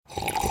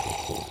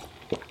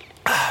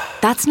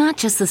That's not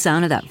just the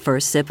sound of that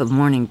first sip of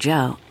Morning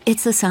Joe.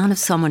 It's the sound of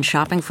someone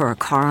shopping for a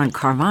car on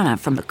Carvana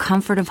from the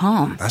comfort of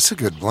home. That's a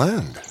good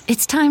blend.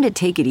 It's time to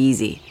take it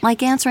easy,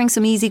 like answering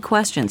some easy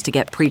questions to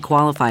get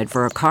pre-qualified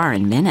for a car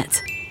in minutes.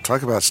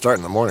 Talk about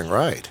starting the morning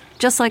right.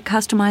 Just like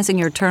customizing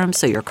your terms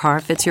so your car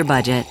fits your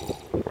budget.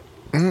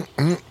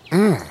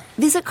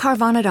 Visit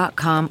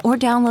Carvana.com or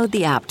download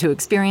the app to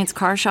experience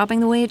car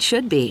shopping the way it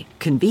should be.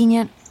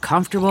 Convenient,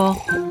 comfortable.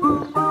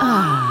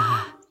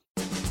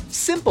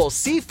 Simple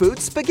seafood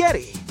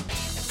spaghetti.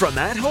 From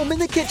At Home in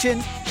the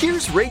Kitchen,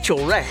 here's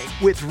Rachel Ray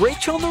with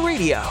Rach on the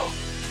Radio.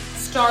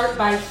 Start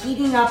by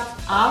heating up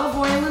olive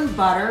oil and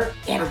butter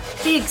in a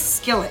big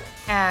skillet.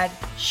 Add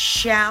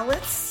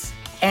shallots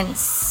and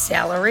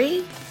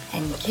celery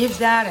and give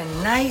that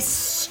a nice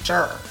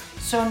stir.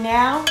 So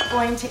now we're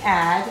going to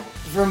add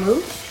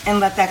vermouth and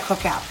let that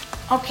cook out.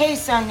 Okay,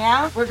 so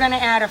now we're gonna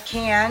add a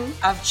can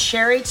of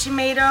cherry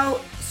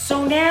tomato.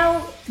 So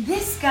now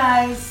this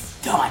guy's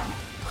done.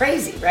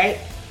 Crazy, right?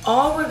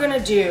 All we're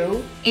gonna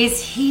do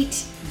is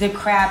heat the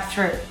crab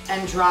through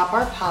and drop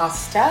our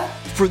pasta.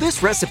 For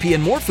this recipe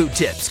and more food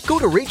tips, go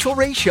to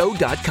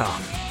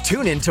RachelRayShow.com.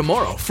 Tune in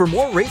tomorrow for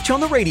more Rach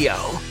on the Radio.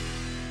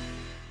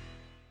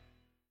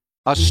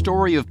 A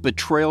story of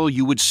betrayal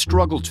you would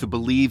struggle to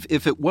believe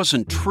if it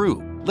wasn't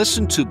true.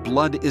 Listen to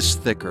Blood is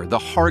Thicker, the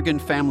Hargan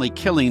family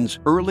killings,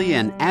 early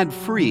and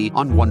ad-free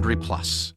on Wondery Plus.